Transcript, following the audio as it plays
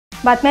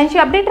बातम्यांची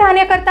update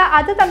राहण्याकरता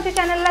आजच आमच्या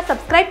चॅनलला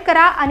सबस्क्राइब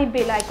करा आणि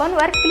बेल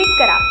आयकॉनवर क्लिक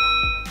करा।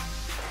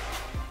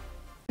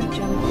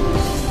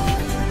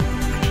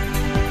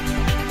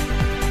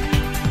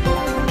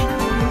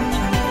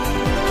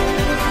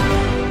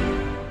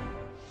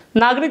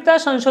 नागरिकता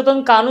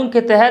संशोधन कानून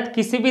के तहत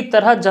किसी भी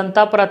तरह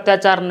जनता पर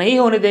अत्याचार नहीं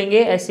होने देंगे,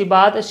 ऐसी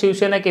बात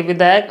शिवसेना के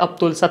विधायक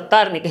अब्दुल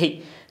सत्तार ने कही।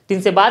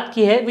 जिनसे बात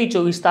की है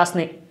V24 तास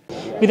ने।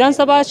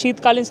 विधानसभा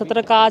शीतकालीन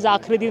सत्र का आज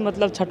आखिरी दिन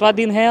मतलब छठवां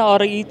दिन है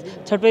और इस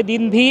छठवें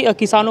दिन भी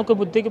किसानों के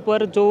मुद्दे के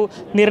ऊपर जो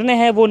निर्णय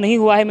है वो नहीं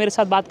हुआ है। मेरे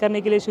साथ बात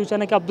करने के लिए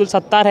शिवसेना के अब्दुल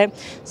सत्तार है।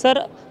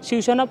 सर,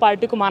 शिवसेना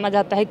पार्टी को माना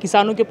जाता है,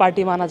 किसानों की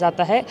पार्टी माना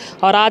जाता है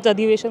और आज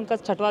अधिवेशन का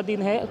छठवां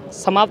दिन है,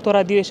 समाप्त हो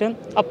रहा अधिवेशन,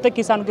 अब तक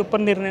किसानों के ऊपर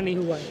निर्णय नहीं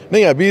हुआ है।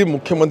 नहीं, अभी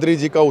मुख्यमंत्री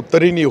जी का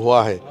उत्तर ही नहीं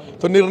हुआ है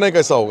तो निर्णय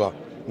कैसा होगा।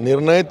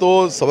 निर्णय तो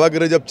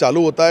सभागृह जब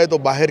चालू होता है तो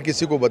बाहर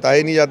किसी को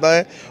बताया नहीं जाता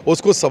है,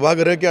 उसको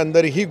सभागृह के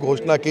अंदर ही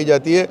घोषणा की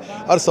जाती है।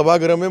 और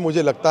सभागृह में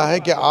मुझे लगता है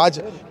कि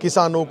आज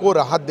किसानों को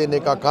राहत देने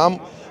का काम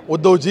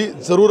उद्धव जी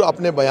ज़रूर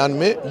अपने बयान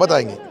में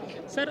बताएंगे।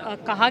 सर,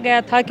 कहा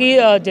गया था कि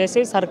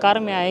जैसे सरकार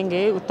में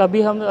आएंगे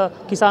तभी हम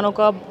किसानों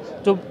का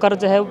जो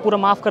कर्ज है वो पूरा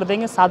माफ़ कर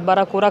देंगे,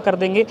 7/12 कोरा कर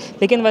देंगे,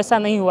 लेकिन वैसा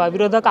नहीं हुआ।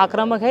 विरोधक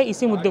आक्रामक है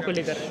इसी मुद्दे को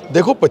लेकर।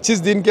 देखो, 25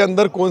 दिन के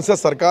अंदर कौन सा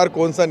सरकार,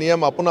 कौन सा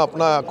नियम अपना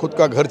अपना खुद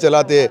का घर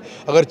चलाते हैं।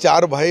 अगर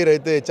 4 भाई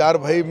रहते, 4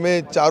 भाई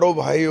में चारों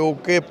भाइयों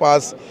के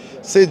पास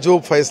से जो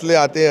फैसले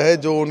आते हैं,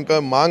 जो उनका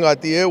मांग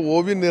आती है,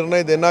 वो भी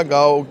निर्णय देना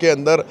गांव के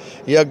अंदर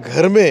या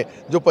घर में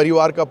जो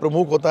परिवार का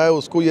प्रमुख होता है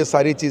उसको ये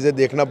सारी चीज़ें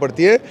देखना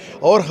पड़ती है।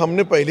 और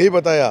हमने पहले ही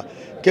बताया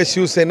कि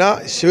शिवसेना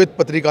श्वेत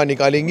पत्रिका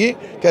निकालेंगी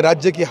कि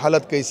राज्य की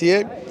हालत कैसी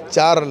है।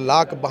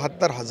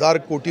 4,72,000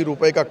 कोटी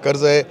रुपए का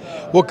कर्ज है,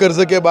 वो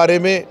कर्ज के बारे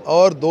में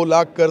और 2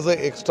 लाख कर्ज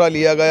एक्स्ट्रा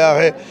लिया गया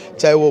है,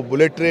 चाहे वो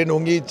बुलेट ट्रेन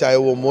होंगी, चाहे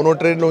वो मोनो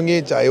ट्रेन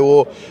होंगी, चाहे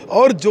वो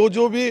और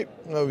जो भी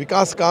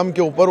विकास काम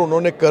के ऊपर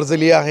उन्होंने कर्ज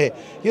लिया है।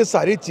 ये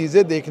सारी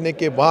चीज़ें देखने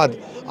के बाद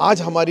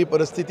आज हमारी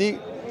परिस्थिति,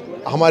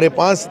 हमारे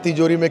पास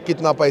तिजोरी में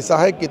कितना पैसा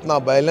है, कितना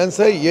बैलेंस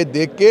है, ये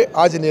देख के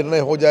आज निर्णय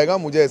हो जाएगा,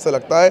 मुझे ऐसा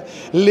लगता है।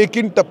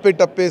 लेकिन टप्पे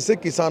टप्पे से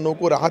किसानों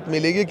को राहत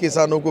मिलेगी,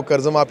 किसानों को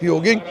कर्ज माफ़ी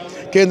होगी।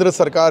 केंद्र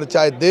सरकार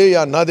चाहे दे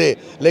या ना दे,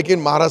 लेकिन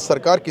महाराष्ट्र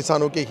सरकार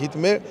किसानों के हित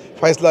में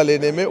फैसला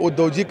लेने में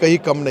उद्धव जी कहीं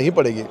कम नहीं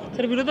पड़ेगी।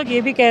 सर, विरोधक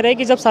ये भी कह रहे हैं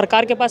कि जब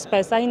सरकार के पास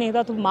पैसा ही नहीं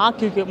था तो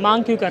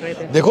मांग क्यों कर रहे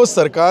थे। देखो,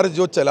 सरकार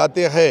जो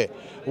चलाते हैं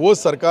वो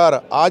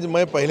सरकार, आज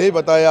मैं पहले ही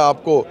बताया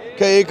आपको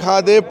कि एक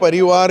आधे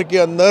परिवार के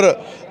अंदर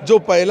जो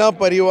पहला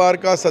परिवार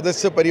का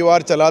सदस्य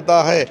परिवार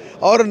चलाता है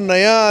और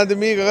नया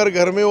आदमी अगर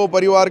घर में वो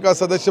परिवार का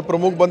सदस्य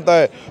प्रमुख बनता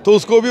है तो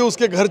उसको भी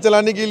उसके घर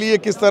चलाने के लिए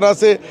किस तरह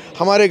से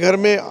हमारे घर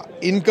में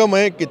इनकम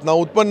है, कितना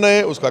उत्पन्न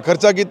है, उसका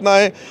खर्चा कितना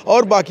है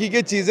और बाकी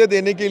के चीज़ें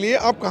देने के लिए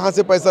आप कहाँ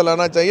से पैसा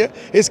लाना चाहिए,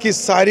 इसकी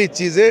सारी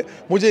चीज़ें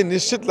मुझे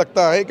निश्चित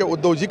लगता है कि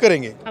उद्धव जी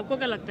करेंगे। आपको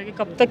क्या लगता है कि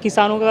कब तक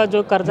किसानों का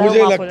जो कर्ज है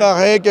मुझे लगता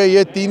है कि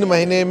ये 3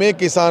 महीने में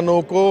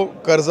किसानों को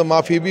कर्ज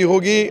माफ़ी भी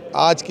होगी।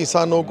 आज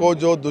किसानों को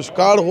जो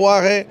दुष्काल हुआ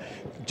है,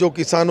 जो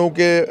किसानों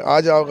के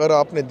आज अगर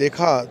आपने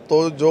देखा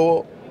तो जो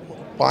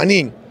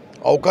पानी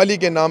अवकाली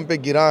के नाम पे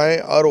गिरा है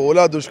और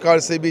ओला दुष्काल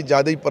से भी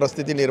ज़्यादा ही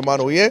परिस्थिति निर्माण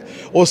हुई है,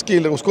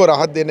 उसको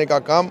राहत देने का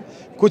काम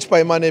कुछ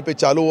पैमाने पे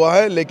चालू हुआ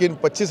है। लेकिन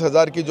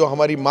 25,000 की जो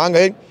हमारी मांग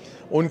है,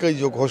 उनकी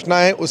जो घोषणा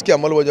है उसकी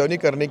अमलबजावनी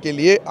करने के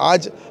लिए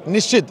आज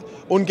निश्चित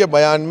उनके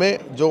बयान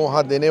में जो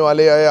वहाँ देने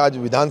वाले आए आज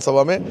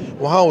विधानसभा में,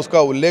 वहाँ उसका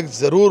उल्लेख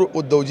ज़रूर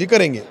उद्धव जी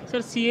करेंगे।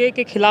 सर, सीए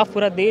के खिलाफ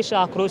पूरा देश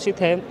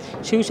आक्रोशित है।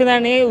 शिवसेना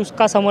ने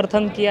उसका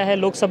समर्थन किया है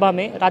लोकसभा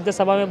में,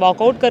 राज्यसभा में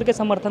वॉकआउट करके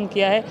समर्थन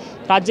किया है।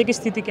 राज्य की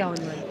स्थिति क्या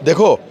होने वाली है?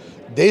 देखो,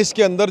 देश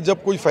के अंदर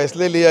जब कोई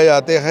फैसले लिए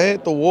जाते हैं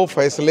तो वो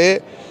फैसले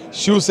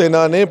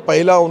शिवसेना ने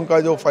पहला उनका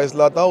जो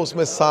फैसला था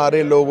उसमें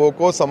सारे लोगों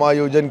को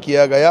समायोजन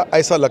किया गया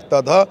ऐसा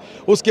लगता था।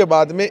 उसके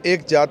बाद में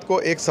एक जात को,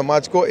 एक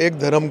समाज को, एक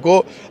धर्म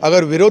को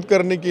अगर विरोध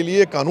करने के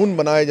लिए कानून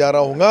बनाया जा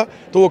रहा होगा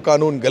तो वो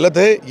कानून गलत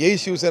है। यही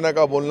शिवसेना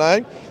का बोलना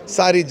है।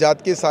 सारी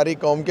जात के, सारी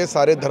कौम के,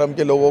 सारे धर्म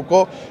के लोगों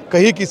को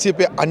कहीं किसी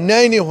पे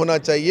अन्याय नहीं होना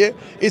चाहिए,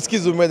 इसकी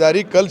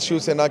जिम्मेदारी कल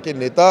शिवसेना के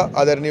नेता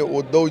आदरणीय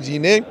उद्धव जी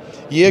ने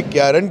ये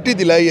गारंटी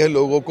दिलाई है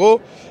लोगों को।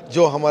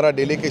 जो हमारा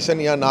डेलीगेशन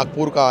यहाँ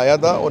नागपुर का आया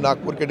था, वो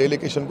नागपुर के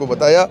डेलीगेशन को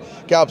बताया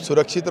कि आप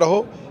सुरक्षित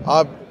रहो,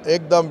 आप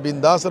एकदम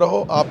बिंदास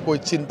रहो, आप कोई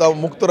चिंता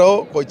मुक्त रहो,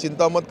 कोई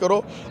चिंता मत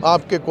करो,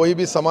 आपके कोई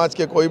भी समाज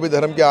के, कोई भी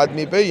धर्म के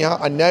आदमी पे यहाँ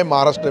अन्याय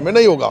महाराष्ट्र में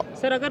नहीं होगा।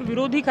 सर, अगर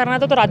विरोध ही करना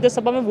था तो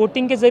राज्यसभा में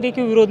वोटिंग के जरिए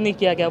क्यों विरोध नहीं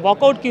किया गया,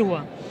 वॉकआउट क्यों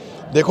हुआ?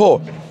 देखो,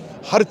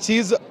 हर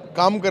चीज़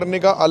काम करने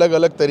का अलग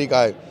अलग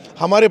तरीका है।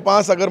 हमारे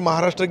पास अगर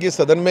महाराष्ट्र की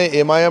सदन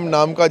में MIM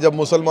नाम का जब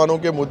मुसलमानों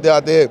के मुद्दे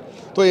आते हैं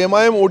तो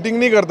MIM वोटिंग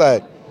नहीं करता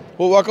है,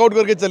 वो वॉकआउट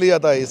करके चली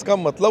जाता है। इसका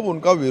मतलब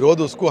उनका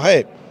विरोध उसको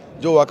है,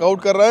 जो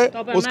वॉकआउट कर रहा है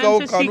तो उसका वो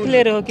कानून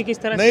ले रहे हो कि किस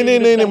तरह?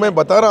 नहीं, मैं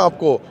बता रहा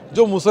आपको,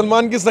 जो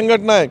मुसलमान की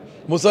संगठन है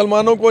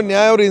मुसलमानों को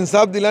न्याय और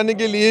इंसाफ दिलाने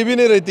के लिए भी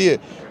नहीं रहती है।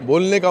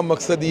 बोलने का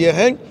मकसद ये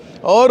है।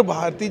 और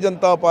भारतीय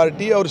जनता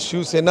पार्टी और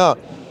शिवसेना,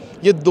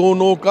 ये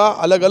दोनों का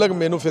अलग अलग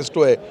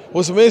मैनिफेस्टो है।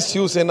 उसमें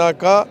शिवसेना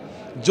का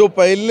जो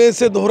पहले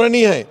से धोरण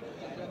ही है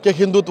कि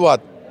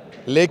हिंदुत्ववाद,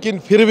 लेकिन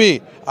फिर भी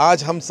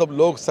आज हम सब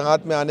लोग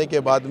साथ में आने के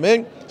बाद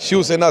में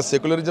शिवसेना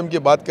सेकुलरिज्म की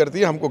बात करती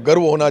है। हमको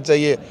गर्व होना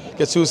चाहिए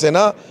कि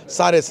शिवसेना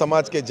सारे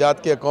समाज के, जात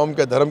के, कौम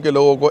के, धर्म के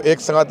लोगों को एक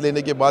साथ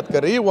लेने की बात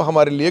कर रही है। वो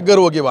हमारे लिए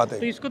गर्व की बात है।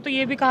 तो इसको तो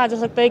ये भी कहा जा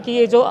सकता है कि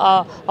ये जो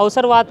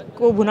अवसरवाद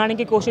को भुनाने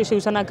की कोशिश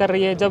शिवसेना कर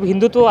रही है, जब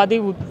हिंदुत्ववादी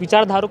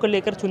विचारधारा को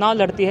लेकर चुनाव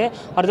लड़ती है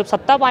और जब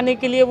सत्ता पाने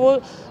के लिए वो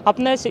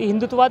अपने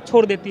हिंदुत्ववाद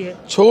छोड़ देती है।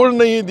 छोड़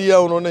नहीं दिया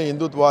उन्होंने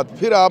हिंदुत्ववाद,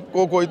 फिर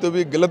आपको कोई तो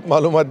भी गलत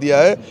मालूमात दिया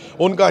है।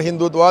 उनका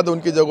हिंदुत्ववाद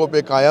उनकी जगहों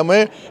पे कायम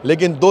है,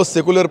 लेकिन दो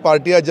सेकुलर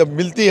पार्टियां जब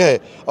मिलती है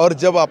और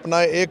जब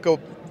अपना एक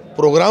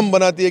प्रोग्राम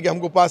बनाती है कि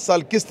हमको 5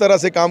 साल किस तरह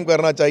से काम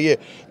करना चाहिए,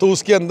 तो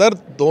उसके अंदर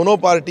दोनों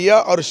पार्टियां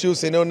और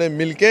शिवसेना ने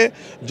मिलके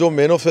जो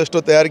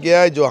मैनिफेस्टो तैयार किया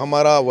है, जो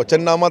हमारा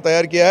वचननामा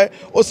तैयार किया है,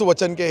 उस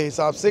वचन के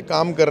हिसाब से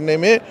काम करने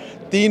में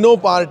तीनों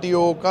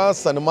पार्टियों का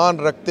सम्मान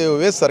रखते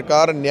हुए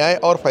सरकार न्याय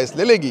और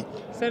फैसले लेगी।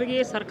 सर,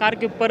 ये सरकार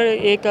के ऊपर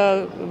एक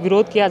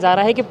विरोध किया जा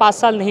रहा है कि 5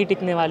 साल नहीं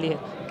टिकने वाली है,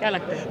 क्या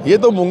लगता है? ये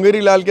तो मुंगेरी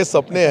लाल के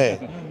सपने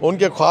हैं,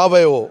 उनके ख्वाब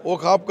है। वो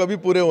ख्वाब कभी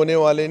पूरे होने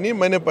वाले नहीं।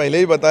 मैंने पहले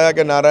ही बताया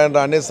कि नारायण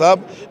राणे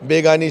साहब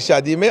बेगानी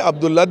शादी में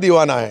अब्दुल्ला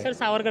दीवाना है। सर,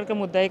 सावरकर का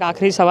मुद्दा, एक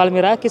आखिरी सवाल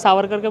मेरा कि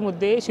सावरकर के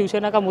मुद्दे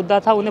शिवसेना का मुद्दा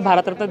था, उन्हें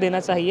भारत रत्न देना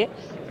चाहिए।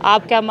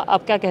 आप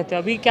क्या कहते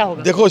हैं, अभी क्या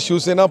होगा? देखो,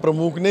 शिवसेना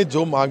प्रमुख ने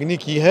जो मांगनी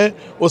की है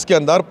उसके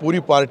अंदर पूरी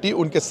पार्टी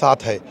उनके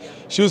साथ है।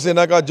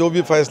 शिवसेना का जो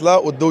भी फैसला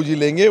उद्धव जी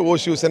लेंगे वो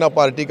शिवसेना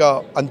पार्टी का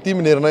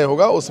अंतिम निर्णय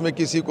होगा। उसमें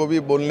किसी को भी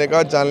बोलने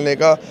का, चालने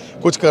का,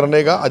 कुछ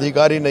करने का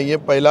अधिकार ही नहीं है।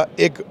 पहला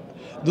एक।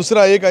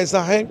 दूसरा एक ऐसा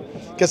है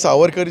कि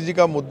सावरकर जी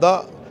का मुद्दा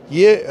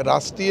ये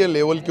राष्ट्रीय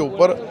लेवल के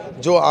ऊपर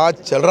जो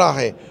आज चल रहा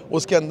है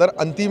उसके अंदर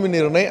अंतिम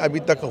निर्णय अभी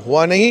तक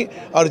हुआ नहीं,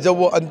 और जब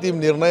वो अंतिम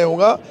निर्णय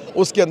होगा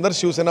उसके अंदर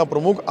शिवसेना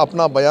प्रमुख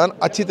अपना बयान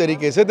अच्छी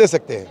तरीके से दे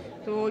सकते हैं।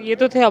 तो ये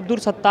तो थे अब्दुल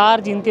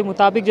सत्तार, जिनके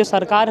मुताबिक जो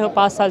सरकार है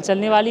 5 साल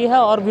चलने वाली है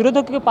और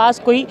विरोधियों के पास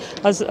कोई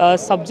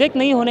सब्जेक्ट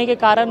नहीं होने के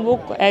कारण वो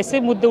ऐसे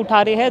मुद्दे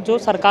उठा रहे हैं जो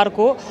सरकार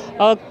को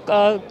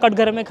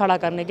कटघरे में खड़ा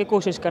करने की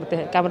कोशिश करते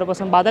हैं। कैमरा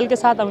पर्सन बादल के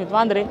साथ Amit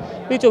Vandre,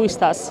 I V24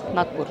 Tas,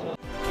 Nagpur.